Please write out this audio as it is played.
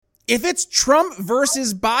if it's Trump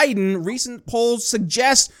versus Biden, recent polls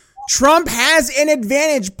suggest Trump has an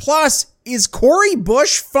advantage. Plus, is Cori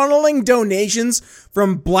Bush funneling donations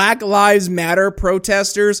from Black Lives Matter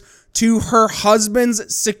protesters to her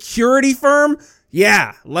husband's security firm?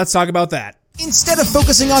 Yeah, let's talk about that. Instead of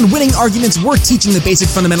focusing on winning arguments, we're teaching the basic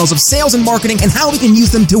fundamentals of sales and marketing and how we can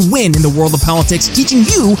use them to win in the world of politics, teaching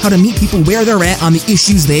you how to meet people where they're at on the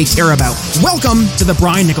issues they care about. Welcome to The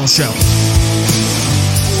Brian Nichols Show.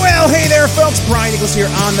 Well, hey there, folks. Brian Nichols here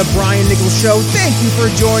on The Brian Nichols Show. Thank you for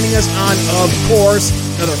joining us on, of course,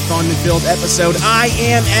 another fun-filled episode. I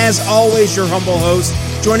am, as always, your humble host,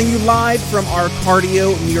 joining you live from our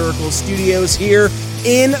Cardio Miracle Studios here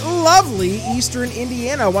in lovely Eastern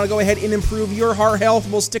Indiana. I want to go ahead and improve your heart health.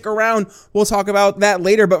 We'll stick around. We'll talk about that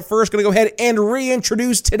later. But first, going to go ahead and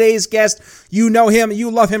reintroduce today's guest. You know him.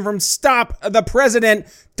 You love him from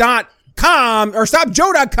StopThePresident.com or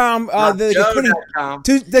StopJoe.com.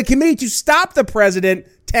 The committee to stop the president,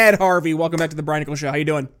 Ted Harvey. Welcome back to the Brian Nichols Show. How you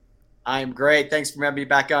doing? I'm great. Thanks for having me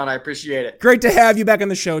back on. I appreciate it. Great to have you back on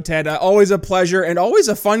the show, Ted. Always a pleasure and always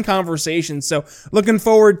a fun conversation. So looking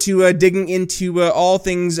forward to digging into all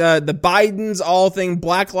things the Bidens, all things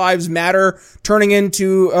Black Lives Matter, turning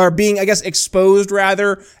into, or being, I guess, exposed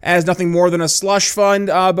rather, as nothing more than a slush fund.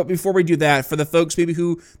 But before we do that, for the folks maybe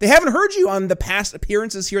who they haven't heard you on the past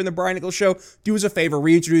appearances here in the Brian Nichols Show, do us a favor,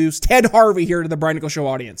 reintroduce Ted Harvey here to the Brian Nichols Show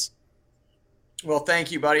audience. Well,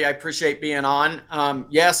 thank you, buddy. I appreciate being on.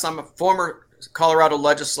 Yes, I'm a former Colorado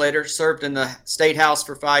legislator, served in the state house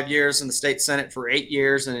for 5 years and the state senate for 8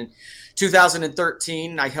 years. And in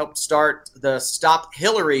 2013, I helped start the Stop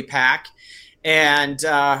Hillary PAC. And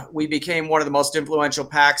we became one of the most influential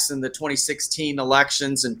PACs in the 2016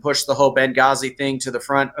 elections and pushed the whole Benghazi thing to the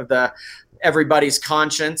front of everybody's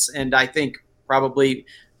conscience. And I think probably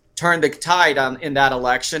turned the tide in that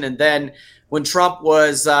election. And then when Trump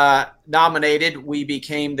was nominated, we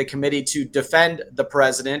became the committee to defend the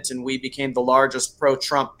president, and we became the largest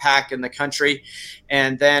pro-Trump PAC in the country.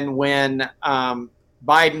 And then when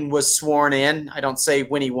Biden was sworn in, I don't say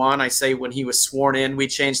when he won, I say when he was sworn in, we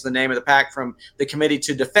changed the name of the PAC from the committee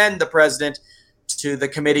to defend the president to the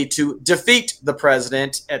committee to defeat the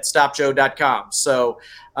president at StopJoe.com. So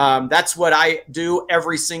that's what I do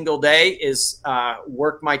every single day is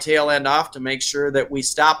work my tail end off to make sure that we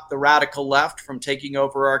stop the radical left from taking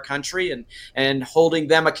over our country and holding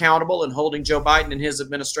them accountable and holding Joe Biden and his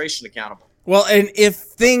administration accountable. Well, and if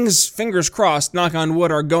things, fingers crossed, knock on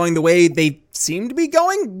wood, are going the way they seem to be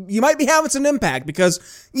going, you might be having some impact,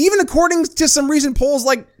 because even according to some recent polls,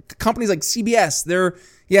 like companies like CBS, they're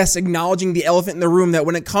acknowledging the elephant in the room that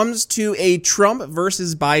when it comes to a Trump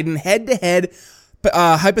versus Biden head-to-head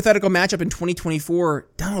hypothetical matchup in 2024,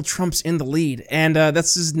 Donald Trump's in the lead. And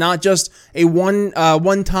this is not just a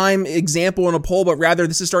one-time example in a poll, but rather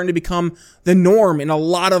this is starting to become the norm in a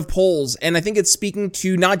lot of polls. And I think it's speaking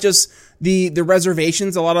to not just the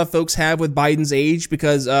reservations a lot of folks have with Biden's age,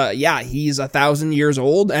 because he's 1,000 years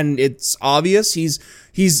old, and it's obvious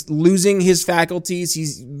he's losing his faculties.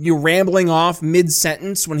 He's rambling off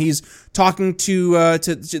mid-sentence when he's talking to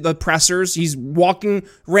the pressers. He's walking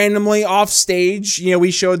randomly off stage.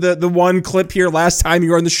 We showed the one clip here last time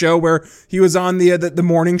you were on the show where he was on the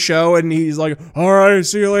morning show, and he's like, "All right,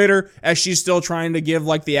 see you later," as she's still trying to give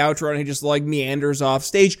like the outro, and he just like meanders off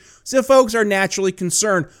stage. So folks are naturally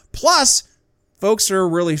concerned. Plus, folks are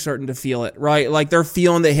really starting to feel it, right? Like they're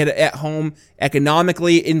feeling the hit at home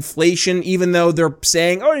economically, inflation, even though they're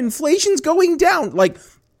saying, oh, inflation's going down. Like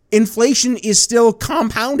inflation is still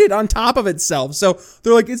compounded on top of itself. So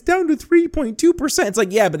they're like, it's down to 3.2%. It's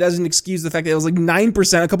like, yeah, but that doesn't excuse the fact that it was like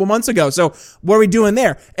 9% a couple months ago. So what are we doing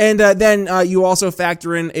there? And then you also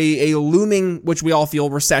factor in a looming, which we all feel,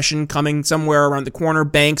 recession coming somewhere around the corner.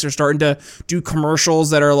 Banks are starting to do commercials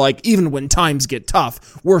that are like, even when times get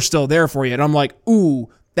tough, we're still there for you. And I'm like, ooh,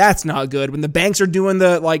 that's not good. When the banks are doing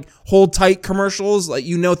the like hold tight commercials, like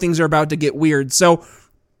things are about to get weird. So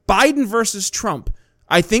Biden versus Trump.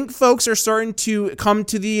 I think folks are starting to come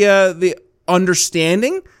to the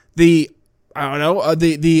understanding, the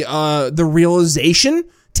realization,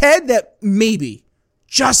 Ted, that maybe,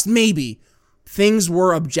 just maybe, things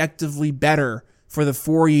were objectively better for the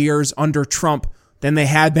 4 years under Trump than they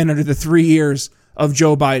had been under the 3 years of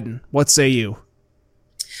Joe Biden. What say you?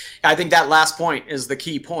 I think that last point is the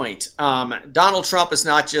key point. Donald Trump is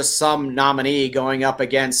not just some nominee going up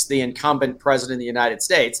against the incumbent president of the United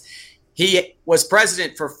States. he was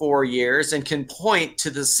president for 4 years and can point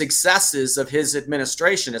to the successes of his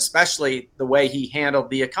administration, especially the way he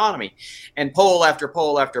handled the economy. And poll after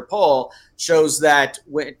poll after poll shows that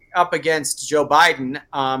when up against Joe Biden,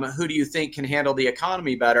 who do you think can handle the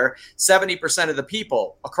economy better? 70% of the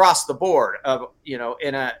people across the board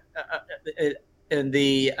in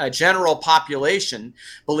the general population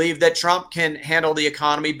believe that Trump can handle the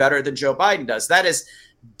economy better than Joe Biden does. That is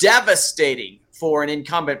devastating for an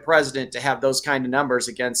incumbent president to have those kind of numbers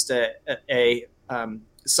against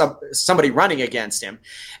somebody running against him.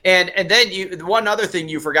 And then one other thing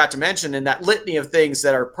you forgot to mention in that litany of things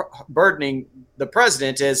that are burdening the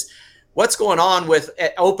president is what's going on with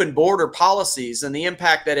open border policies and the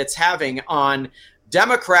impact that it's having on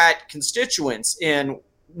Democrat constituents in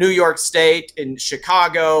New York State, in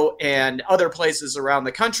Chicago, and other places around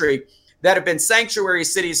the country that have been sanctuary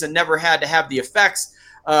cities and never had to have the effects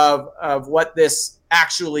of what this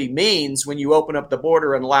actually means when you open up the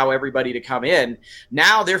border and allow everybody to come in.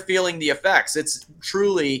 Now they're feeling the effects. It's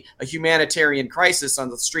truly a humanitarian crisis on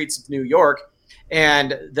the streets of New York.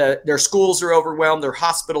 And their schools are overwhelmed. Their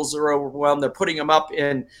hospitals are overwhelmed. They're putting them up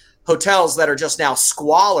in hotels that are just now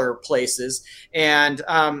squalor places. And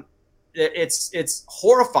it's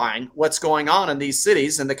horrifying what's going on in these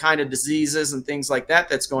cities and the kind of diseases and things like that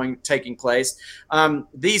that's taking place.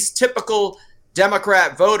 These typical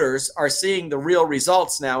Democrat voters are seeing the real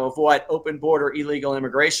results now of what open border illegal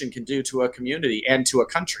immigration can do to a community and to a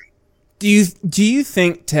country. Do you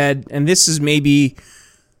think, Ted, and this is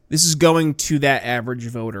going to that average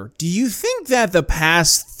voter, do you think that the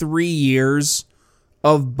past 3 years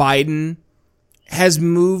of Biden has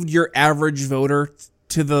moved your average voter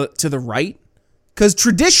to the right? Because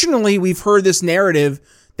traditionally we've heard this narrative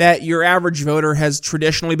that your average voter has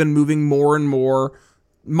traditionally been moving more and more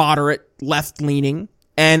moderate, left-leaning,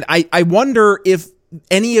 and I wonder if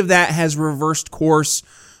any of that has reversed course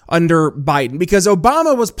under Biden, because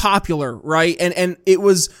Obama was popular, right? And it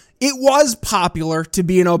was popular to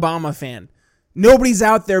be an Obama fan. Nobody's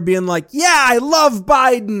out there being like, yeah, I love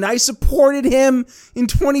Biden. I supported him in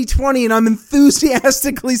 2020 and I'm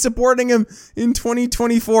enthusiastically supporting him in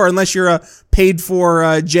 2024, unless you're a paid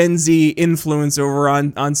for Gen Z influence over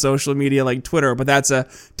on social media like Twitter. But that's a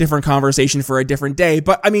different conversation for a different day.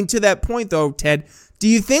 But I mean, to that point though, Ted, do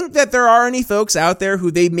you think that there are any folks out there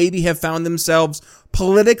who they maybe have found themselves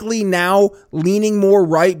politically now leaning more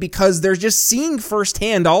right because they're just seeing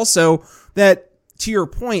firsthand also that, to your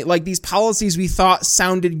point, like these policies we thought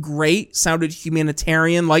sounded great, sounded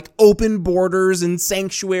humanitarian, like open borders and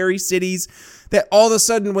sanctuary cities, that all of a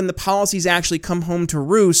sudden when the policies actually come home to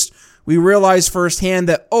roost, we realize firsthand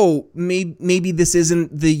that, maybe this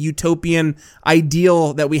isn't the utopian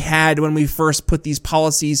ideal that we had when we first put these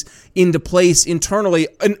policies into place internally.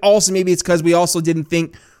 And also maybe it's because we also didn't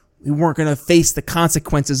think we weren't going to face the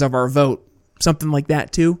consequences of our vote. Something like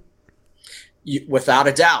that too. Without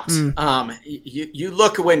a doubt. You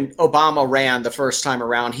look when Obama ran the first time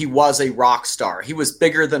around, he was a rock star. He was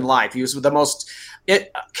bigger than life. He was the most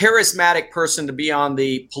charismatic person to be on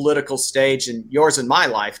the political stage in yours and my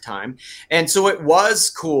lifetime. And so it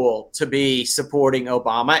was cool to be supporting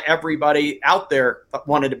Obama. Everybody out there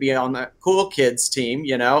wanted to be on the cool kids team,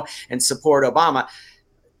 and support Obama.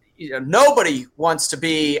 Nobody wants to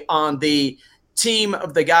be on the team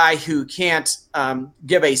of the guy who can't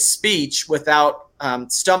give a speech without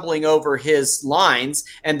stumbling over his lines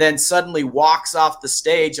and then suddenly walks off the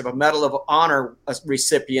stage of a Medal of Honor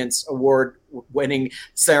recipient's award winning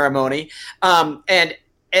ceremony. And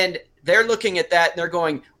they're looking at that and they're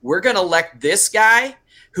going, we're going to elect this guy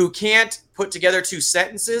who can't put together 2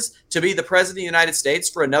 sentences to be the president of the United States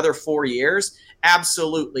for another 4 years?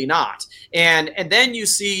 Absolutely not. And then you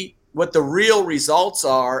see what the real results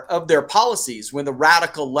are of their policies when the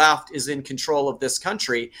radical left is in control of this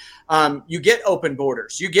country. You get open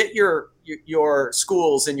borders. You get your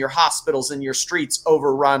schools and your hospitals and your streets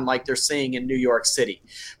overrun like they're seeing in New York City.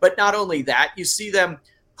 But not only that, you see them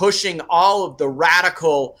pushing all of the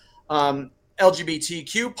radical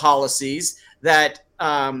LGBTQ policies that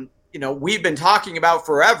we've been talking about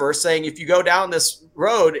forever, saying if you go down this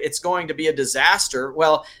road, it's going to be a disaster.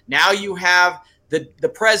 Well, now you have the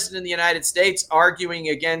president of the United States arguing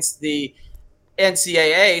against the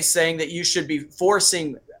NCAA, saying that you should be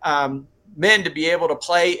forcing men to be able to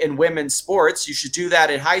play in women's sports. You should do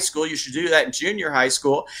that in high school. You should do that in junior high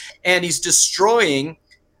school. And he's destroying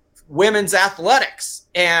women's athletics.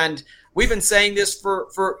 And we've been saying this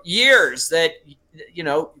for years that,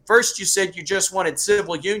 first you said you just wanted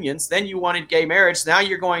civil unions, then you wanted gay marriage. Now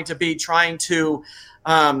you're going to be trying to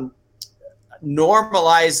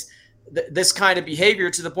normalize this kind of behavior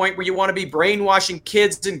to the point where you want to be brainwashing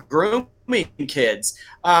kids and grooming kids.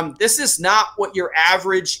 This is not what your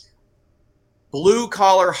average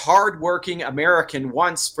blue-collar, hard-working American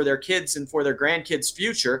wants for their kids and for their grandkids'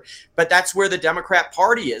 future, but that's where the Democrat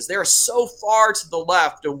Party is. They're so far to the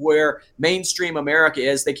left of where mainstream America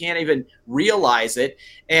is, they can't even realize it,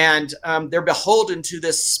 and they're beholden to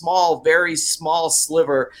this small, very small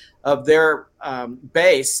sliver of their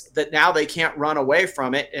base that now they can't run away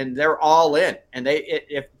from it, and they're all in. And if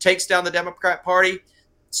it takes down the Democrat Party,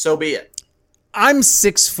 so be it. I'm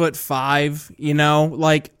 6'5",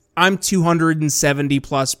 like I'm 270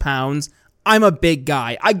 plus pounds. I'm a big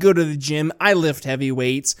guy. I go to the gym. I lift heavy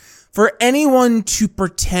weights. For anyone to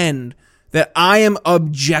pretend that I am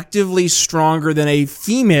objectively stronger than a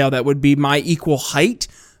female that would be my equal height,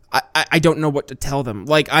 I don't know what to tell them.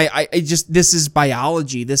 Like, I just, this is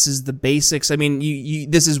biology. This is the basics. I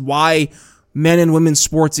mean, this is why men and women's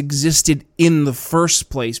sports existed in the first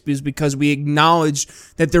place, because we acknowledged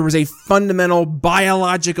that there was a fundamental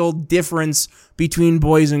biological difference between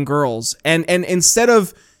boys and girls. And instead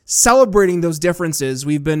of celebrating those differences,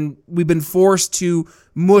 we've been forced to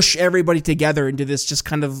mush everybody together into this just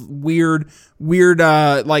kind of weird,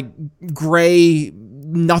 like gray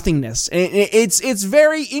nothingness. And it's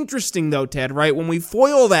very interesting though, Ted, right? When we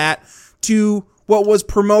foil that to what was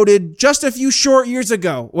promoted just a few short years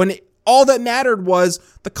ago, when all that mattered was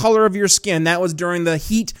the color of your skin. That was during the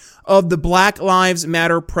heat of the Black Lives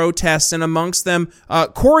Matter protests, and amongst them,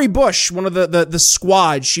 Cori Bush, one of the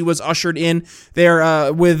squad. She was ushered in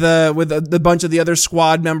there with the bunch of the other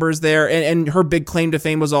squad members there, and her big claim to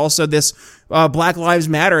fame was also this Black Lives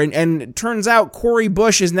Matter. And it turns out Cori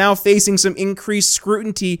Bush is now facing some increased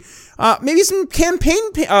scrutiny, maybe some campaign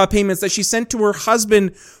payments that she sent to her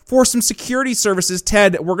husband for some security services.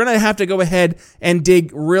 Ted, we're going to have to go ahead and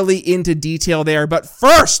dig really into detail there. But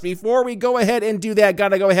first, before we go ahead and do that, got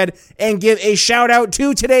to go ahead and give a shout out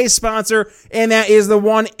to today's sponsor, and that is the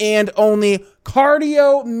one and only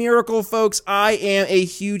Cardio Miracle, folks. I am a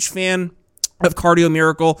huge fan of Cardio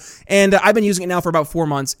Miracle, and I've been using it now for about 4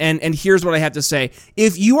 months, and here's what I have to say.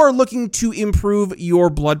 If you are looking to improve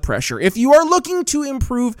your blood pressure, if you are looking to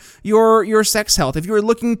improve your sex health, if you are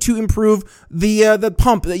looking to improve the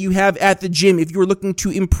pump that you have at the gym, if you are looking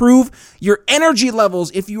to improve your energy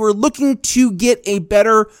levels, if you are looking to get a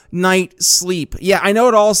better night's sleep, yeah, I know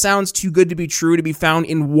it all sounds too good to be true to be found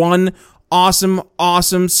in one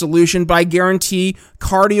awesome solution, but I guarantee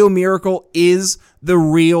Cardio Miracle is the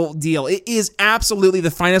real deal. It is absolutely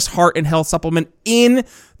the finest heart and health supplement in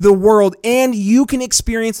the world, and you can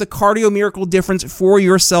experience the Cardio Miracle difference for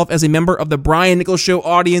yourself as a member of the Brian Nichols Show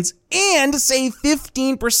audience and save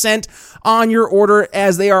 15% on your order,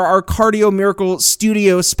 as they are our Cardio Miracle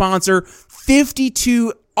studio sponsor.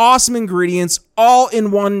 52 awesome ingredients, all in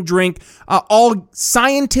one drink, all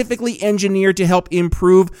scientifically engineered to help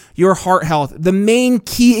improve your heart health. The main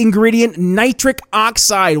key ingredient, nitric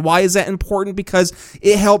oxide. Why is that important? Because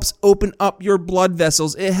it helps open up your blood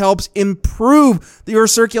vessels. It helps improve your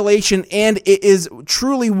circulation, and it is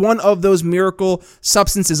truly one of those miracle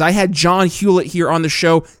substances. I had John Hewlett here on the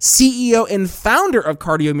show, CEO and founder of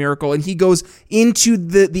Cardio Miracle, and he goes into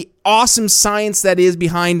the awesome science that is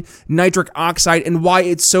behind nitric oxide and why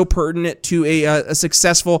it's so pertinent to a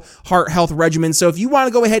successful heart health regimen. So if you want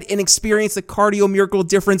to go ahead and experience the Cardio Miracle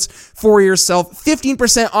difference for yourself,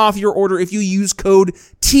 15% off your order if you use code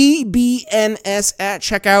TBNS at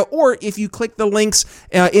checkout, or if you click the links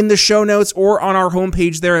in the show notes or on our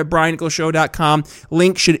homepage there at briannicholsshow.com.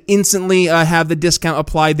 Link should instantly have the discount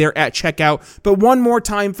applied there at checkout. But one more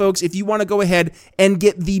time, folks, if you want to go ahead and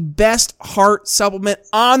get the best heart supplement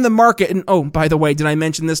on the market, and oh, by the way, did I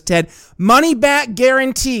mention this, Ted? Money back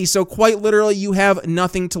guarantee. So quite literally, you have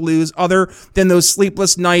nothing to lose other than those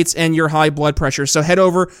sleepless nights and your high blood pressure. So head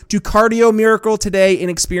over to Cardio Miracle today and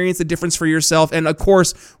experience the difference for yourself. And of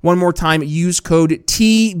course, one more time, use code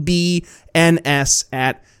TBNS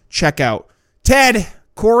at checkout. Ted,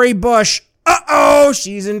 Cori Bush,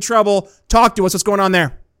 she's in trouble. Talk to us. What's going on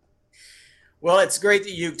there? Well, it's great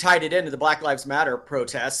that you tied it into the Black Lives Matter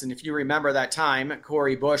protests. And if you remember that time,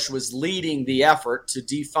 Cori Bush was leading the effort to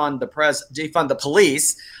defund the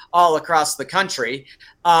police all across the country.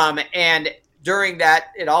 And during that,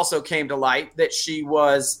 it also came to light that she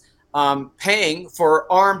was paying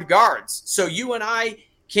for armed guards. So you and I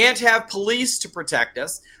can't have police to protect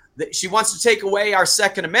us. She wants to take away our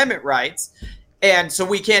Second Amendment rights, and so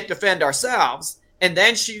we can't defend ourselves. And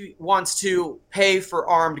then she wants to pay for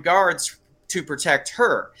armed guards to protect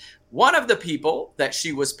her. One of the people that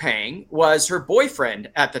she was paying was her boyfriend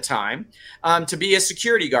at the time to be a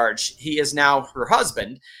security guard. He is now her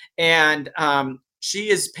husband. And she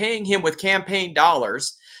is paying him with campaign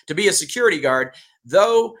dollars to be a security guard,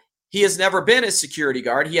 though he has never been a security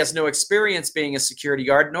guard. He has no experience being a security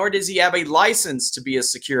guard, nor does he have a license to be a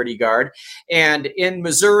security guard. And in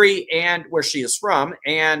Missouri, and where she is from,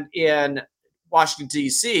 and in Washington,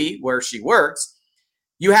 D.C., where she works,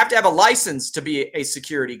 you have to have a license to be a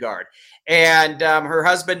security guard. And her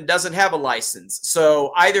husband doesn't have a license.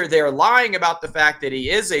 So either they're lying about the fact that he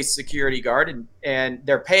is a security guard and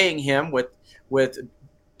they're paying him with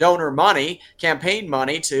donor money, campaign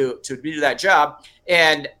money to do that job,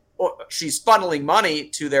 and she's funneling money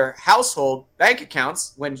to their household bank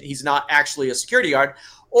accounts when he's not actually a security guard,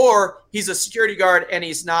 or he's a security guard and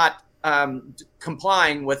he's not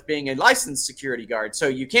complying with being a licensed security guard. So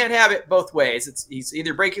you can't have it both ways. He's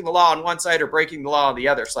either breaking the law on one side or breaking the law on the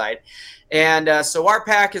other side. And so our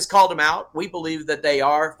PAC has called him out. We believe that they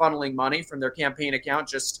are funneling money from their campaign account,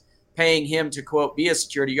 just paying him to, quote, be a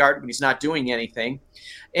security guard when he's not doing anything.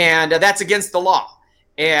 And that's against the law.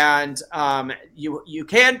 And you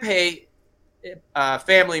can pay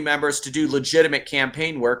family members to do legitimate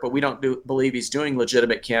campaign work, but we don't believe he's doing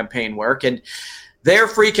legitimate campaign work. And they're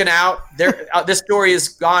freaking out. This story has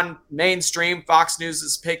gone mainstream. Fox News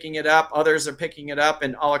is picking it up. Others are picking it up,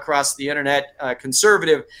 and all across the internet,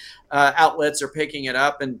 conservative outlets are picking it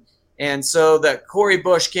up. And so the Cori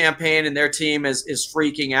Bush campaign and their team is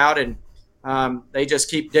freaking out, and they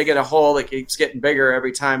just keep digging a hole that keeps getting bigger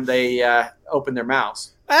every time they open their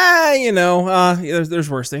mouths. There's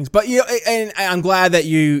worse things, but and I'm glad that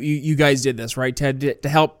you guys did this, right, Ted, to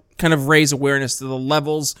help kind of raise awareness to the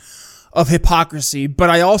levels of hypocrisy. But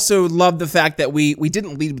I also love the fact that we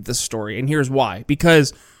didn't lead with this story, and here's why.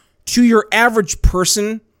 Because to your average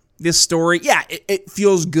person, this story, it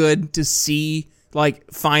feels good to see,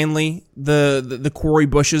 like, finally the Cori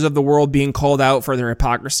Bushes of the world being called out for their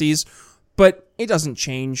hypocrisies. But it doesn't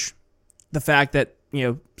change the fact that,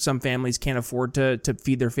 some families can't afford to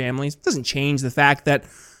feed their families. It doesn't change the fact that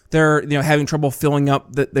they're, having trouble filling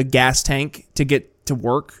up the gas tank to get to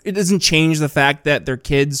work. It doesn't change the fact that their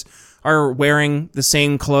kids are wearing the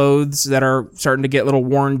same clothes that are starting to get a little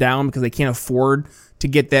worn down because they can't afford to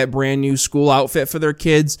get that brand new school outfit for their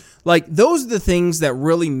kids. Like, those are the things that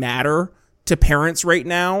really matter to parents right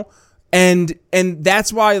now. And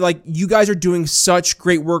that's why, like, you guys are doing such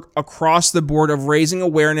great work across the board of raising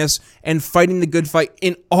awareness and fighting the good fight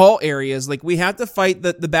in all areas. Like, we have to fight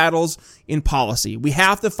the battles in policy. We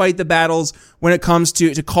have to fight the battles when it comes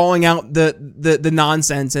to calling out the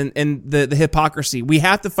nonsense and the hypocrisy. We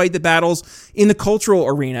have to fight the battles in the cultural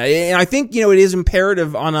arena. And I think, it is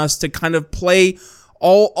imperative on us to kind of play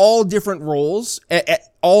all different roles at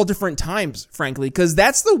all different times, frankly, because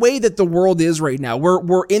that's the way that the world is right now.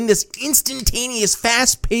 We're in this instantaneous,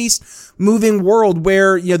 fast-paced, moving world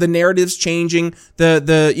where, the narrative's changing,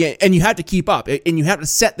 and you have to keep up, and you have to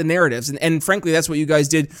set the narratives, and frankly, that's what you guys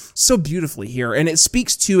did so beautifully here. And it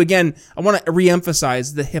speaks to, again, I want to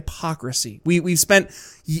reemphasize the hypocrisy. We've spent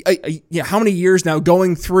how many years now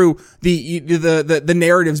going through the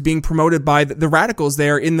narratives being promoted by the radicals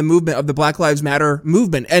there in the movement of the Black Lives Matter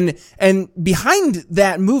movement, and behind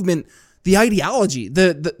that movement, the ideology,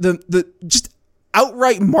 the just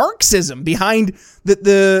outright Marxism behind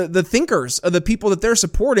the thinkers of the people that they're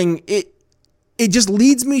supporting. It just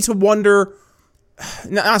leads me to wonder,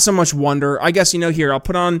 not so much wonder, I guess, here, I'll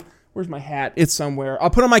put on, where's my hat? It's somewhere. I'll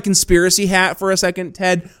put on my conspiracy hat for a second,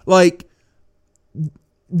 Ted. Like,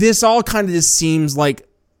 this all kind of just seems like,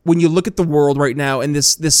 when you look at the world right now and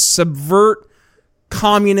this subvert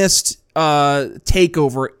communist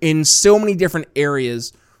takeover in so many different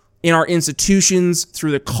areas in our institutions,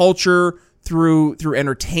 through the culture, through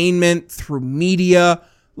entertainment, through media,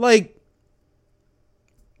 like,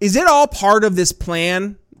 is it all part of this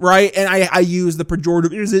plan, right? And I use the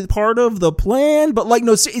pejorative, is it part of the plan? But, like,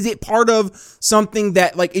 no, is it part of something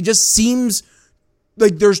that, like, it just seems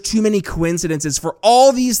like there's too many coincidences for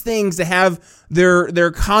all these things to have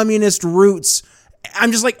their communist roots.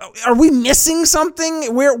 I'm just like, are we missing something?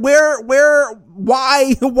 Why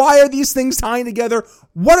are these things tying together?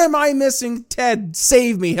 What am I missing? Ted,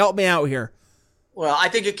 save me. Help me out here. Well, I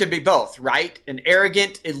think it could be both, right? An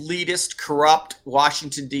arrogant, elitist, corrupt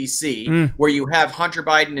Washington, D.C., where you have Hunter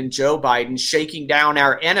Biden and Joe Biden shaking down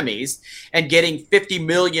our enemies and getting $50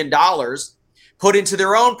 million put into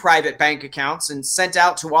their own private bank accounts and sent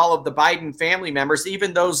out to all of the Biden family members.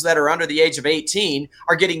 Even those that are under the age of 18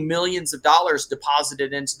 are getting millions of dollars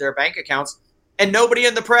deposited into their bank accounts. And nobody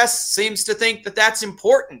in the press seems to think that that's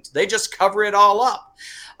important. They just cover it all up.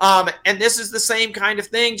 And this is the same kind of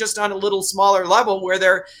thing, just on a little smaller level, where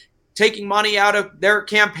they're taking money out of their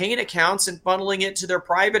campaign accounts and funneling it to their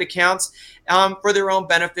private accounts for their own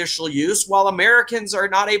beneficial use, while Americans are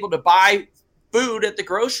not able to buy food at the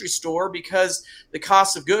grocery store because the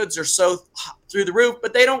cost of goods are so through the roof.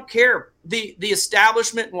 But they don't care. The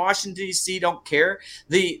establishment in Washington, D.C. don't care.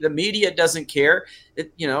 The media doesn't care.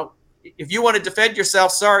 If you want to defend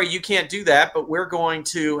yourself, sorry, you can't do that, but we're going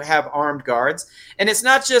to have armed guards. And it's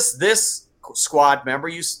not just this squad member.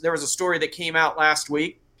 There was a story that came out last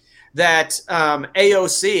week that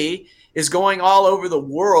AOC is going all over the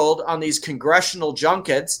world on these congressional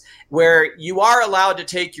junkets where you are allowed to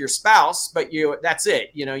take your spouse, but that's it.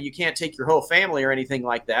 You can't take your whole family or anything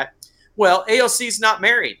like that. Well, AOC's not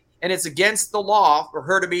married, and it's against the law for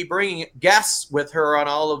her to be bringing guests with her on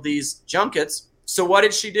all of these junkets. So what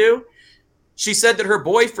did she do? She said that her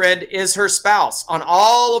boyfriend is her spouse on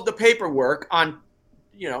all of the paperwork on,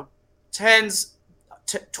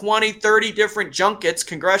 20, 30 different junkets,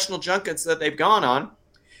 congressional junkets that they've gone on.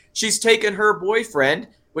 She's taken her boyfriend,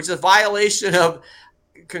 which is a violation of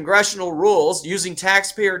congressional rules, using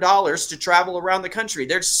taxpayer dollars to travel around the country.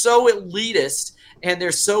 They're so elitist and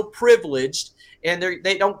they're so privileged, and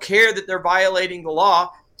they don't care that they're violating the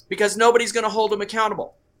law because nobody's going to hold them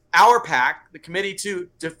accountable. Our PAC, the Committee to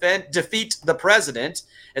Defeat the President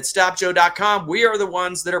at StopJoe.com, we are the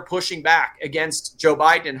ones that are pushing back against Joe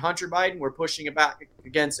Biden and Hunter Biden. We're pushing back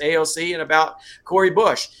against AOC and about Cori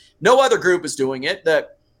Bush. No other group is doing it.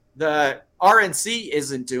 The RNC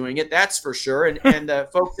isn't doing it, that's for sure. And the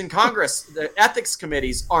folks in Congress, the ethics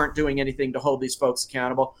committees aren't doing anything to hold these folks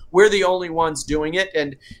accountable. We're the only ones doing it,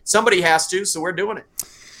 and somebody has to, so we're doing it.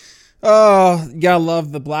 Oh, you gotta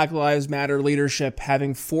love the Black Lives Matter leadership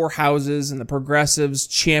having 4 houses and the progressives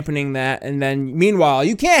championing that. And then, meanwhile,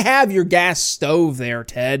 you can't have your gas stove there,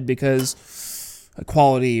 Ted, because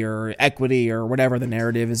equality or equity or whatever the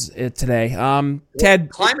narrative is today. Ted,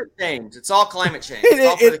 climate change. It's all climate change. It's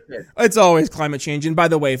all for the kids. It's always climate change. And by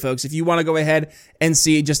the way, folks, if you want to go ahead and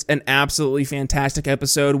see just an absolutely fantastic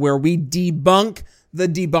episode where we debunk the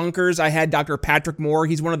debunkers, I had Dr. Patrick Moore.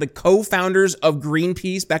 He's one of the co-founders of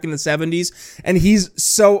Greenpeace back in the 70s, and he's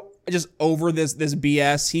so just over this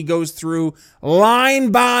BS. He goes through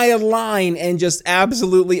line by line and just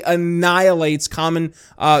absolutely annihilates common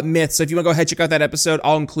myths. So if you want to go ahead and check out that episode,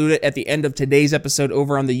 I'll include it at the end of today's episode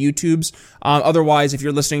over on the YouTubes. Otherwise, if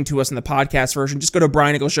you're listening to us in the podcast version, just go to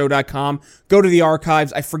BrianNicholsShow.com, go to the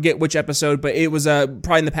archives. I forget which episode, but it was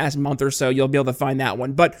probably in the past month or so. You'll be able to find that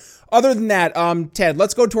one. But other than that, Ted,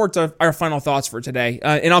 let's go towards our final thoughts for today,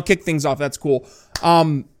 and I'll kick things off. That's cool.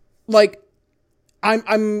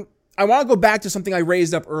 I want to go back to something I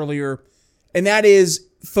raised up earlier, and that is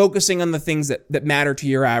focusing on the things that matter to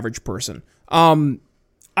your average person.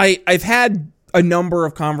 I've had a number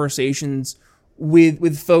of conversations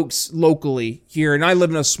with folks locally here, and I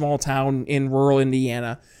live in a small town in rural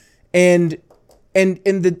Indiana, and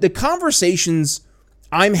the conversations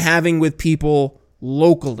I'm having with people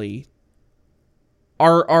locally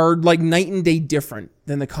are like night and day different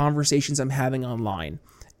than the conversations I'm having online.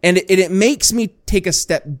 And it makes me take a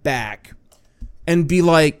step back and be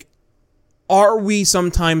like, are we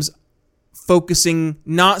sometimes focusing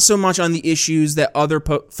not so much on the issues that other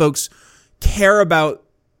folks care about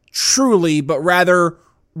truly, but rather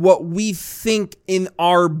what we think in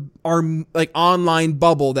our like online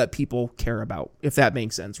bubble that people care about, if that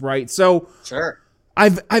makes sense, right? So sure.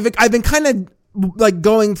 I've been kind of like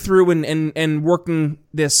going through and working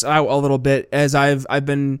this out a little bit as I've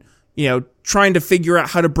been, trying to figure out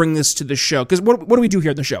how to bring this to the show. Because what do we do here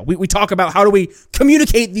at the show? We talk about how do we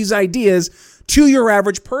communicate these ideas to your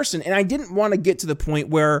average person. And I didn't want to get to the point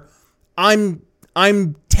where I'm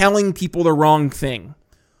telling people the wrong thing.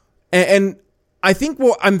 And I think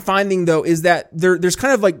what I'm finding, though, is that there's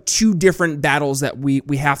kind of like 2 different battles that we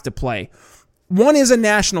have to play. One is a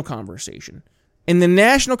national conversation. And the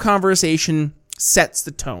national conversation sets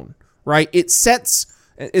the tone, right? It sets...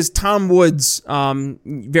 Is Tom Woods,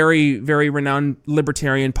 very, very renowned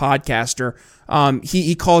libertarian podcaster.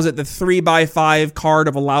 He calls it the 3x5 card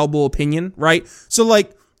of allowable opinion, right? So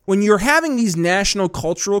like when you're having these national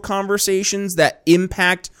cultural conversations that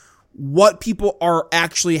impact what people are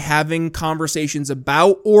actually having conversations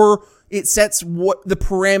about, or it sets what the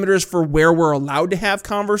parameters for where we're allowed to have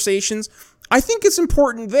conversations, I think it's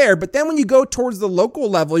important there. But then when you go towards the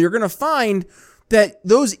local level, you're going to find that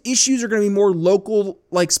those issues are going to be more local,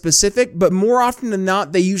 like specific, but more often than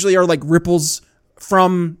not, they usually are like ripples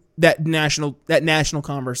from that national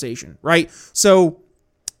conversation, right? So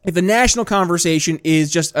if the national conversation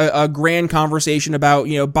is just a grand conversation about,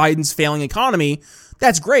 Biden's failing economy,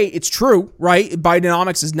 that's great. It's true, right?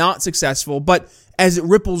 Bidenomics is not successful, but as it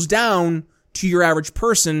ripples down to your average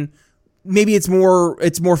person, maybe it's more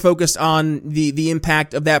focused on the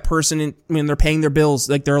impact of that person when they're paying their bills,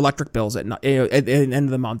 like their electric bills at the end of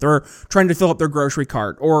the month, or trying to fill up their grocery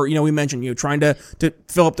cart, or we mentioned trying to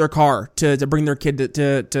fill up their car to bring their kid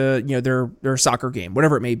to their soccer game,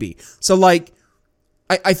 whatever it may be. So like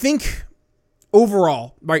I think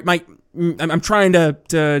overall, I'm trying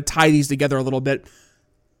to tie these together a little bit.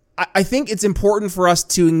 I think it's important for us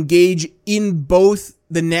to engage in both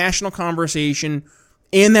the national conversation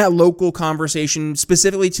and that local conversation,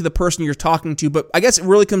 specifically to the person you're talking to. But I guess it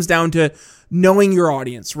really comes down to knowing your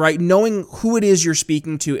audience, right? Knowing who it is you're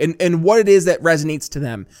speaking to and what it is that resonates to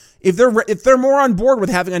them. If they're more on board with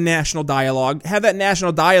having a national dialogue, have that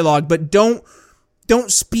national dialogue, but don't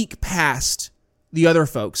speak past the other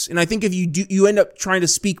folks. And I think if you end up trying to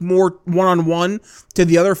speak more one-on-one to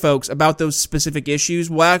the other folks about those specific issues,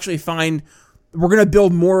 we'll actually find we're going to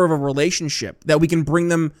build more of a relationship that we can bring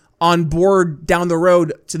them on board down the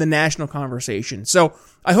road to the national conversation. So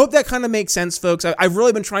I hope that kind of makes sense, folks. I've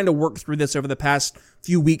really been trying to work through this over the past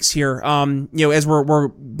few weeks here. As we're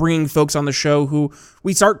bringing folks on the show who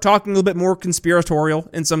we start talking a little bit more conspiratorial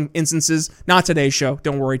in some instances. Not today's show,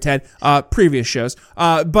 don't worry, Ted. Previous shows.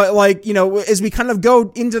 But as we kind of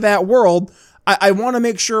go into that world, I want to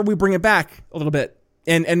make sure we bring it back a little bit.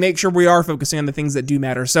 And make sure we are focusing on the things that do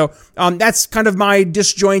matter. So that's kind of my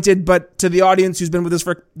disjointed, but to the audience who's been with us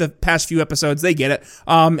for the past few episodes, they get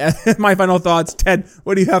it. My final thoughts. Ted,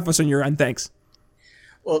 what do you have for us on your end? Thanks.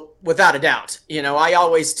 Well, without a doubt,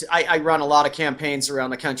 I run a lot of campaigns around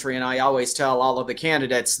the country, and I always tell all of the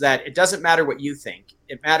candidates that it doesn't matter what you think.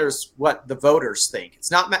 It matters what the voters think. It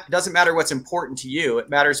doesn't matter what's important to you. It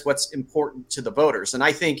matters what's important to the voters. And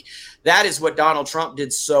I think that is what Donald Trump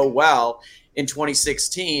did so well in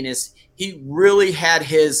 2016, is he really had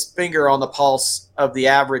his finger on the pulse of the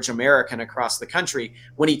average American across the country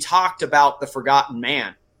when he talked about the forgotten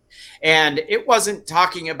man. And it wasn't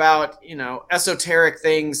talking about, esoteric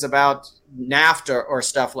things about NAFTA or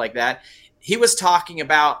stuff like that. He was talking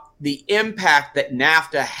about the impact that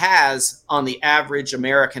NAFTA has on the average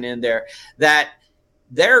American in there, that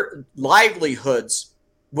their livelihoods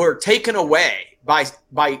were taken away by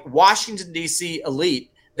Washington, D.C. elite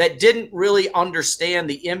that didn't really understand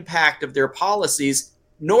the impact of their policies,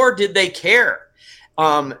 nor did they care.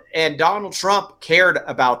 And Donald Trump cared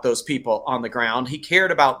about those people on the ground. He cared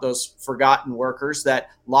about those forgotten workers that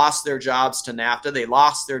lost their jobs to NAFTA. They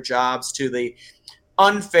lost their jobs to the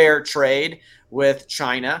unfair trade with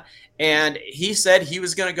China. And he said he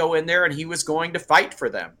was going to go in there and he was going to fight for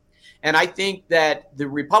them. And I think that the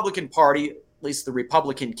Republican Party, at least the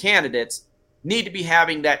Republican candidates, need to be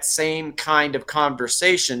having that same kind of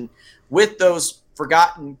conversation with those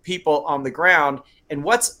forgotten people on the ground. And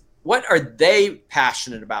what are they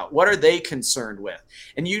passionate about? What are they concerned with?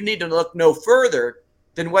 And you need to look no further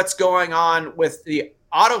than what's going on with the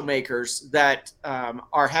automakers that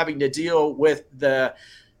are having to deal with the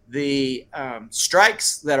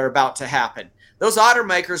strikes that are about to happen. Those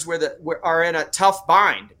automakers are in a tough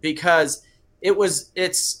bind because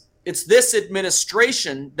it's this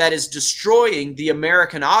administration that is destroying the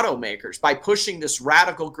American automakers by pushing this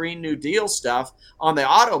radical Green New Deal stuff on the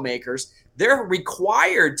automakers. They're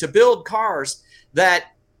required to build cars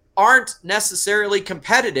that aren't necessarily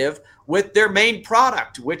competitive with their main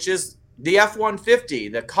product, which is the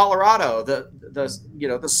F-150, the Colorado, the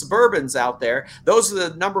Suburbans out there. Those are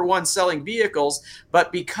the number one selling vehicles.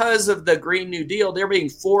 But because of the Green New Deal, they're being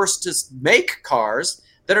forced to make cars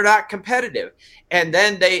that are not competitive. And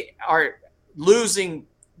then they are losing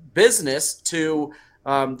business to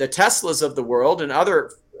the Teslas of the world and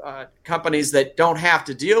other companies that don't have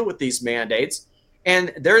to deal with these mandates.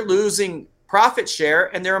 And they're losing profit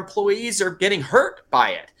share, and their employees are getting hurt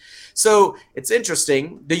by it. So it's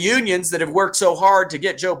interesting. The unions that have worked so hard to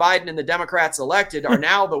get Joe Biden and the Democrats elected are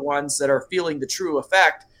now the ones that are feeling the true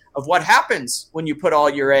effect of what happens when you put all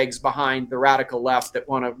your eggs behind the radical left that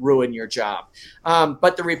want to ruin your job.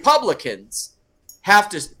 But the Republicans have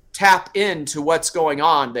to tap into what's going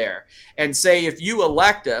on there and say, if you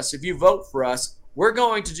elect us, if you vote for us, we're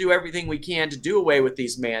going to do everything we can to do away with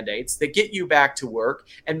these mandates that get you back to work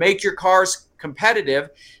and make your cars competitive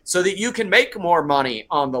so that you can make more money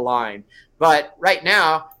on the line. But right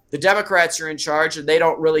now, the Democrats are in charge and they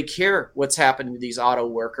don't really care what's happening to these auto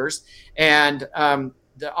workers. And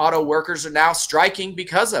the auto workers are now striking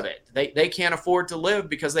because of it. They can't afford to live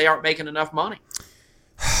because they aren't making enough money.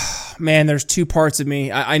 Man, there's two parts of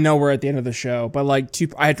me. I know we're at the end of the show, but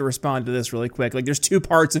I have to respond to this really quick. There's two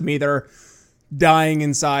parts of me that are dying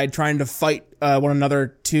inside, trying to fight one another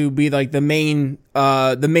to be the main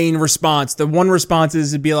response. The one response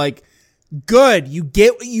is to be like, Good. You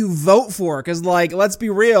get what you vote for. Because, like, let's be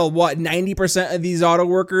real. What, 90% of these auto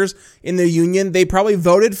workers in the union, they probably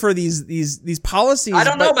voted for these policies. I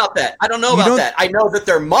don't know about that. I know that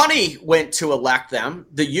their money went to elect them.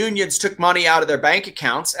 The unions took money out of their bank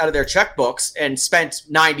accounts, out of their checkbooks, and spent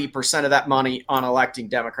 90% of that money on electing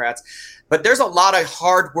Democrats. But there's a lot of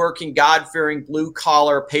hardworking, God-fearing,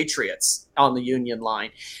 blue-collar patriots on the union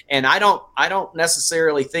line, and I don't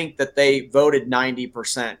necessarily think that they voted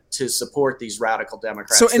 90% to support these radical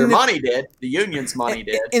Democrats. So, their money did, the union's money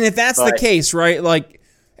did. And if that's the case, right? Like,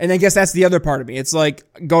 and I guess that's the other part of me. It's like,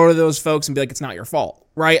 go to those folks and be like, it's not your fault,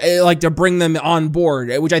 right? Like, to bring them on board,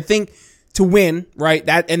 which I think to win, right?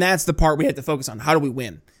 That's the part we have to focus on. How do we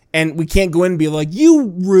win? And we can't go in and be like,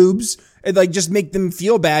 you rubes, and like just make them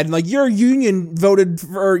feel bad. And like, your union voted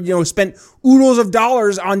for, spent oodles of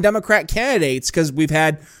dollars on Democrat candidates, because we've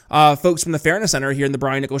had folks from the Fairness Center here in the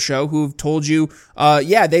Brian Nichols Show who've told you,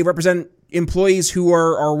 they represent employees who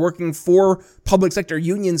are working for public sector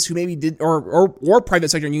unions who maybe did, or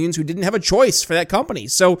private sector unions who didn't have a choice for that company.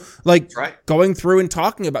 So like going through and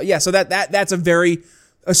talking about, so that's a very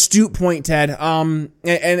astute point, Ted. And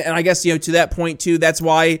I guess, to that point too, that's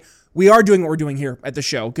why we are doing what we're doing here at the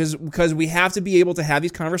show, because we have to be able to have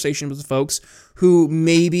these conversations with folks who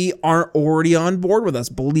maybe aren't already on board with us.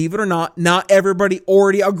 Believe it or not everybody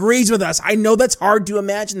already agrees with us. I know that's hard to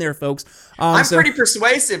imagine there, folks. I'm pretty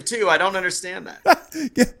persuasive too. I don't understand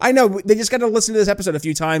that. I know. They just got to listen to this episode a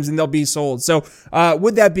few times and they'll be sold. So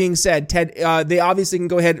with that being said, Ted, they obviously can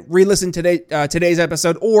go ahead, re-listen today's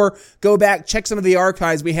episode, or go back, check some of the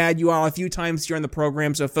archives. We had you on a few times here on the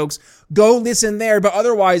program. So folks, go listen there. But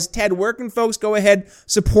otherwise, Ted, where can folks go ahead,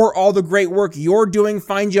 support all the great work you're doing,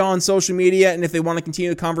 find you on social media, and if they want to continue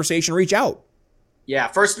the conversation, reach out? Yeah,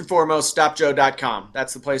 first and foremost, stopjoe.com.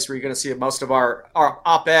 That's the place where you're going to see most of our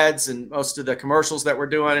op-eds and most of the commercials that we're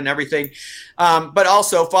doing and everything. But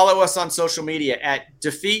also follow us on social media at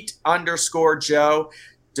defeat_Joe.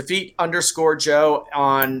 Defeat_Joe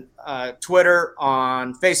on Twitter,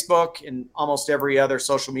 on Facebook, and almost every other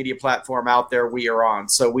social media platform out there we are on.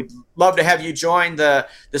 So we'd love to have you join the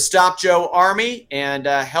Stop Joe Army and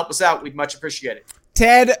help us out. We'd much appreciate it.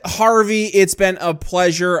 Ted Harvey, it's been a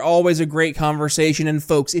pleasure. Always a great conversation. And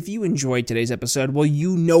folks, if you enjoyed today's episode, well,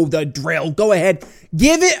 you know the drill. Go ahead,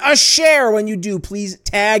 give it a share. When you do, please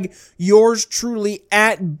tag yours truly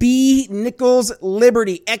at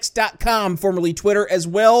bnicholsliberty, x.com, formerly Twitter, as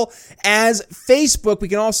well as Facebook. We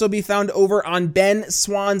can also be found over on Ben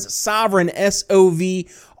Swan's Sovereign, SOVREN,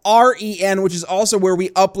 which is also where we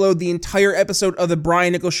upload the entire episode of the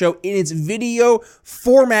Brian Nichols Show in its video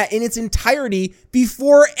format in its entirety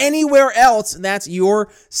before anywhere else. That's your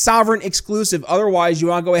Sovereign exclusive. Otherwise, you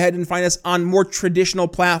want to go ahead and find us on more traditional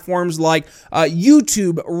platforms like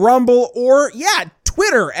YouTube, Rumble, or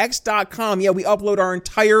Twitter, x.com. We upload our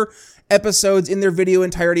entire episodes in their video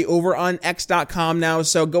entirety over on x.com now,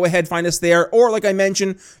 so go ahead, find us there, or like I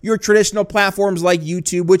mentioned, your traditional platforms like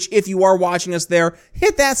YouTube, which if you are watching us there,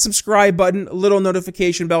 hit that subscribe button, little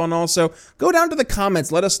notification bell, and also go down to the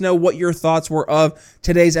comments, let us know what your thoughts were of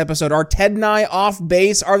today's episode. Are Ted and I off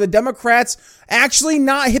base? Are the Democrats actually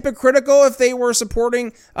not hypocritical if they were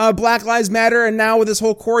supporting Black Lives Matter, and now with this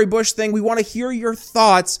whole Cori Bush thing? We want to hear your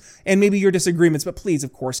thoughts and maybe your disagreements, but please,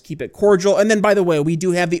 of course, keep it cordial. And then, by the way, we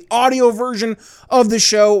do have the audio version of the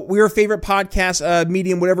show, your favorite podcast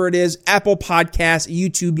medium, whatever it is, Apple Podcasts,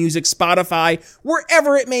 YouTube Music, Spotify,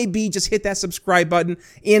 wherever it may be. Just hit that subscribe button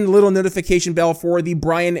and little notification bell for the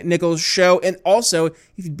Brian Nichols Show. And also, if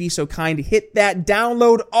you'd be so kind, hit that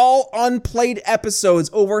download all unplayed episodes,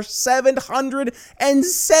 over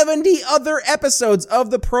 770 other episodes of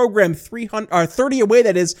the program, 30 away,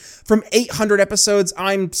 that is, from 800 episodes.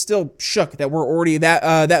 I'm still shook that we're already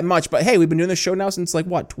that much, but hey, we've been doing this show now since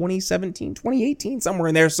 2017, 2018, somewhere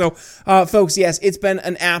in there. So folks, yes, it's been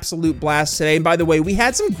an absolute blast today. And by the way, we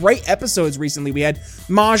had some great episodes recently. We had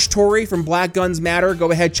Maj Touré from Black Guns Matter.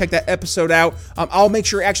 Go ahead, check that episode out. I'll make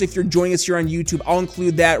sure, actually, if you're joining us here on YouTube, I'll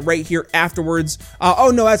include that right here afterwards.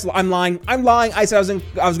 I'm lying. I said I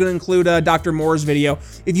was going to include Dr. Moore's video.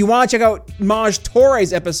 If you want to check out Maj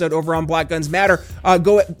Touré's episode over on Black Guns Matter,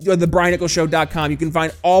 go at thebriannicholsshow.com. You can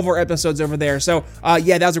find all of our episodes over there. So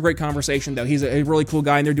that was a great conversation, though. He's a really cool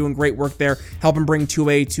guy, and they're doing great work there, helping bring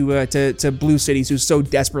 2A to blue cities who so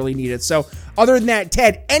desperately need it. So other than that,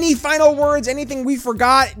 Ted, any final words, anything we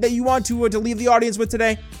forgot that you want to leave the audience with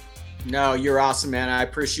today? No, you're awesome, man. I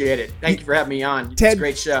appreciate it. Thank you for having me on. Ted, it's a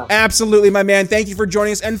great show. Absolutely, my man. Thank you for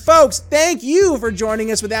joining us. And folks, thank you for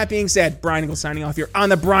joining us. With that being said, Brian Nichols signing off here on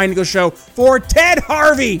The Brian Nichols Show for Ted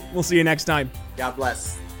Harvey. We'll see you next time. God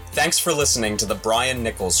bless. Thanks for listening to The Brian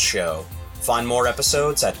Nichols Show. Find more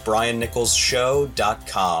episodes at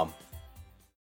briannicholsshow.com.